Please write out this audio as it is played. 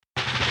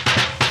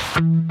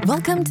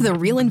Welcome to the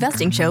Real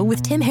Investing Show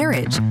with Tim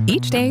Herridge.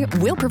 Each day,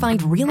 we'll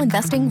provide real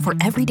investing for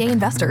everyday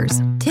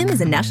investors. Tim is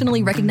a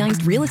nationally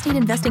recognized real estate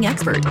investing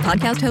expert,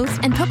 podcast host,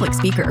 and public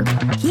speaker.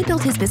 He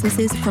built his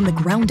businesses from the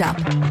ground up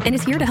and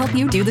is here to help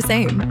you do the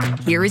same.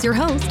 Here is your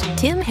host,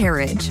 Tim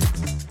Herridge.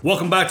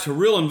 Welcome back to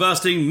Real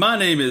Investing. My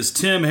name is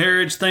Tim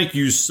Herridge. Thank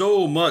you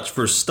so much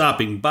for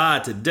stopping by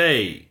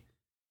today.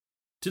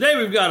 Today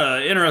we've got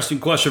an interesting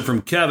question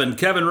from Kevin.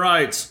 Kevin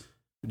writes,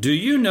 do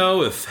you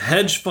know if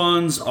hedge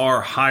funds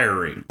are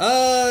hiring?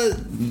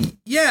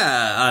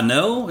 Yeah, I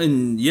know.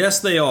 And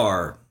yes, they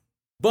are.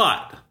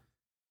 But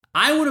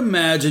I would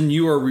imagine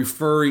you are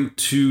referring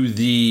to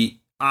the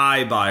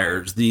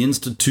iBuyers, the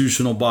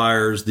institutional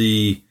buyers,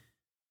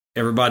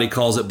 everybody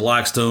calls it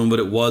Blackstone, but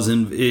it was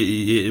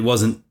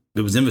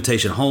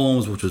Invitation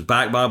Homes, which was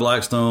backed by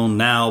Blackstone.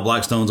 Now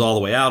Blackstone's all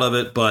the way out of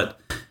it. But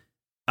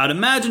I'd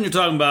imagine you're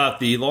talking about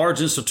the large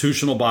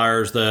institutional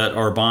buyers that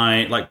are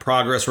buying like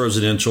Progress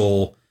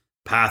Residential,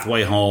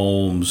 Pathway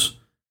Homes,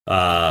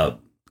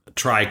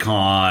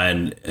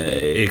 Tricon,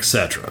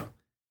 etc.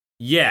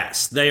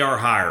 Yes, they are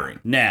hiring.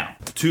 Now,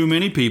 too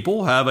many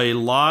people have a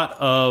lot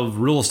of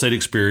real estate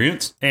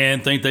experience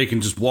and think they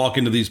can just walk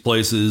into these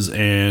places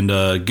and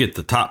get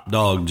the top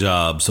dog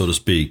job, so to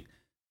speak.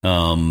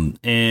 And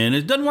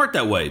it doesn't work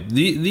that way.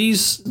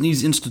 These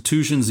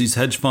institutions, these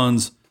hedge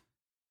funds,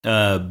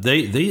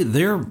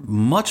 they're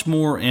much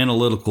more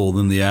analytical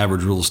than the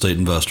average real estate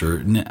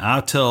investor.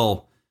 I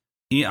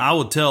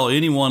would tell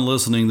anyone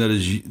listening that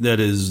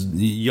is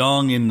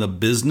young in the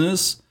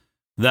business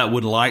that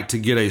would like to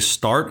get a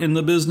start in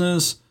the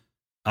business.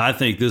 I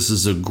think this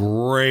is a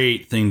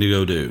great thing to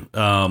go do.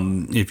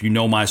 If you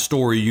know my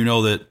story, you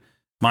know that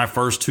my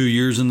first 2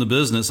 years in the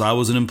business, I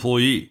was an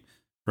employee,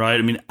 right?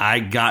 I mean, I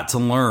got to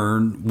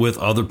learn with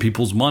other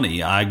people's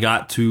money. I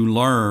got to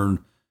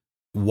learn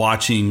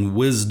watching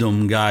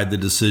wisdom guide the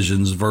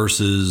decisions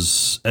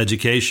versus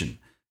education.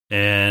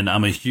 And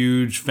I'm a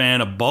huge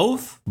fan of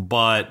both,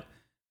 but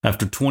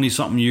after 20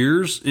 something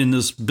years in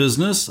this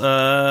business,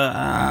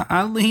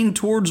 I lean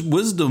towards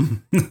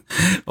wisdom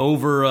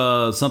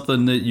over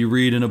something that you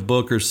read in a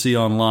book or see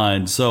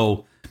online.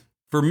 So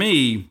for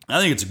me, I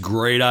think it's a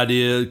great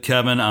idea,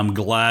 Kevin. I'm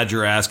glad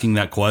you're asking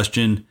that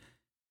question.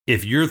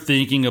 If you're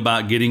thinking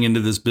about getting into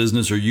this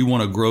business or you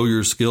want to grow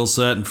your skill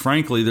set, and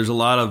frankly, there's a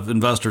lot of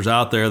investors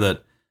out there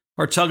that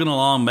are chugging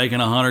along, making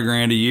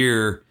 $100,000 a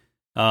year,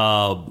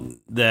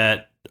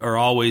 that are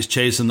always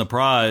chasing the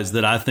prize,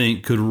 that I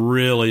think could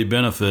really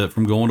benefit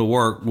from going to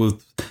work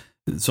with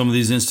some of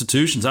these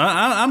institutions.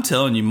 I'm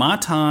telling you, my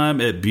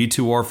time at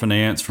B2R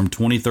Finance from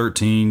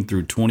 2013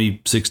 through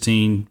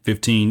 2016,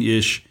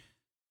 15-ish,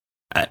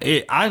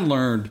 I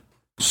learned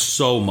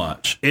so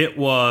much. It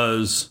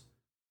was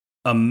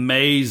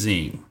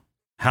amazing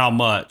how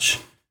much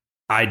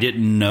I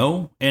didn't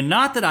know. And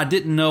not that I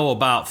didn't know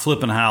about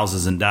flipping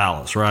houses in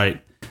Dallas,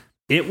 right?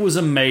 It was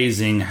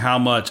amazing how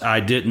much I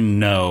didn't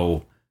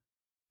know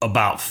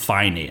about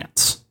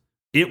finance.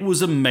 It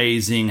was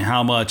amazing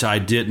how much I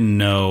didn't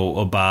know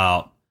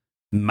about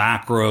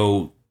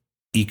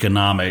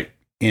macroeconomic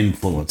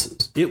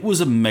influences. It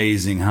was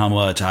amazing how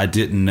much I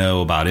didn't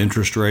know about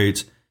interest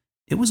rates.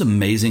 It was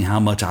amazing how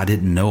much I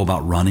didn't know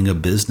about running a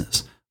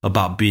business,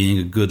 about being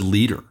a good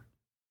leader,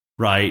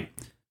 right?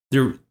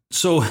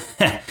 So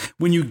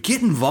when you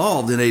get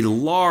involved in a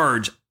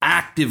large,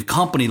 active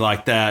company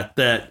like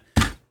that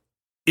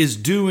is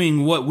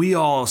doing what we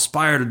all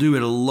aspire to do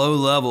at a low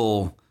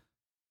level,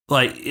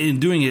 like in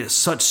doing it at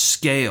such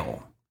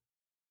scale,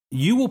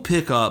 you will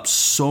pick up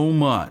so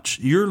much.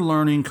 Your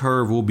learning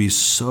curve will be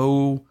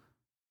so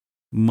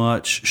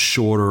much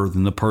shorter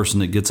than the person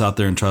that gets out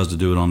there and tries to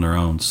do it on their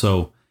own.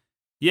 So,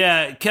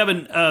 yeah,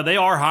 Kevin, they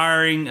are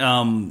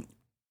hiring,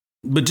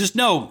 but just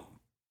know,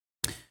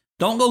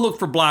 don't go look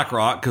for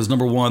BlackRock because,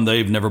 number one,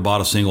 they've never bought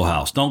a single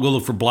house. Don't go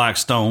look for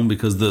Blackstone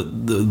because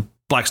the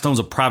Blackstone's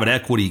a private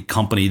equity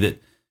company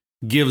that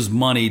gives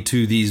money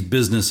to these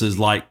businesses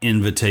like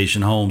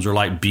Invitation Homes or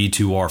like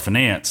B2R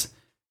Finance.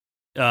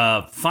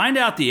 Find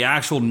out the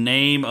actual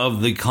name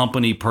of the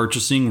company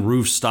purchasing: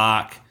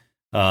 Roofstock,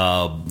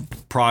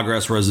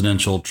 Progress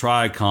Residential,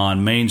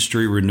 Tricon, Main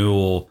Street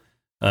Renewal,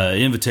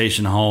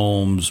 Invitation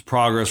Homes,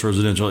 Progress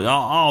Residential,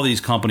 all these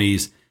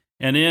companies.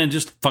 And then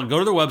just go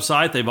to their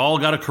website. They've all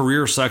got a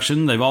career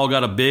section. They've all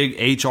got a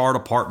big HR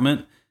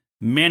department.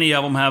 Many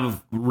of them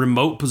have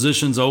remote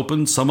positions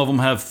open. Some of them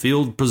have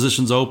field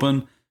positions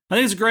open. I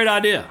think it's a great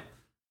idea.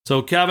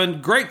 So, Kevin,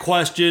 great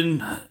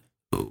question.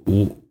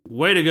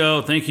 Way to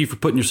go. Thank you for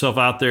putting yourself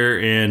out there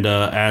and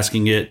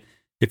asking it.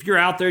 If you're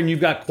out there and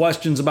you've got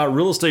questions about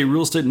real estate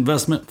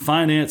investment,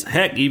 finance,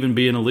 heck, even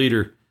being a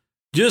leader,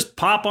 just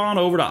pop on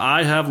over to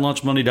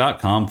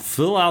ihavelunchmoney.com,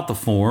 fill out the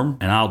form,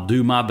 and I'll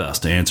do my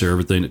best to answer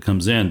everything that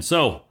comes in.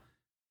 So,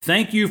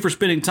 thank you for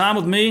spending time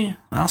with me.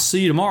 I'll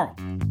see you tomorrow.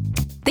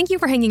 Thank you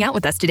for hanging out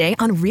with us today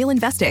on Real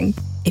Investing.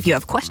 If you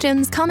have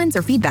questions, comments,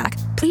 or feedback,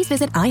 please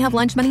visit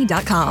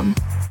ihavelunchmoney.com.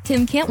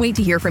 Tim can't wait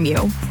to hear from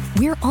you.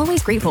 We're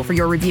always grateful for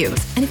your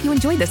reviews, and if you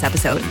enjoyed this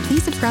episode,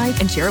 please subscribe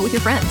and share it with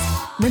your friends.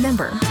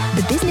 Remember,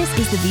 the business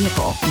is the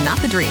vehicle, not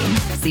the dream.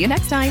 See you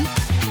next time.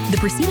 The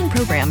preceding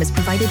program is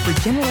provided for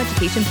general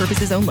education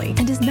purposes only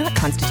and does not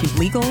constitute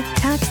legal,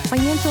 tax,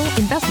 financial,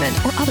 investment,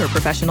 or other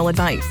professional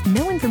advice.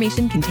 No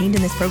information contained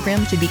in this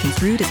program should be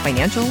construed as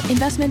financial,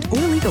 investment, or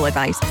legal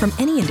advice from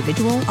any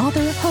individual,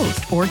 author,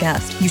 host, or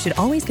guest. You should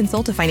always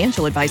consult a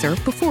financial advisor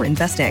before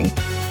investing.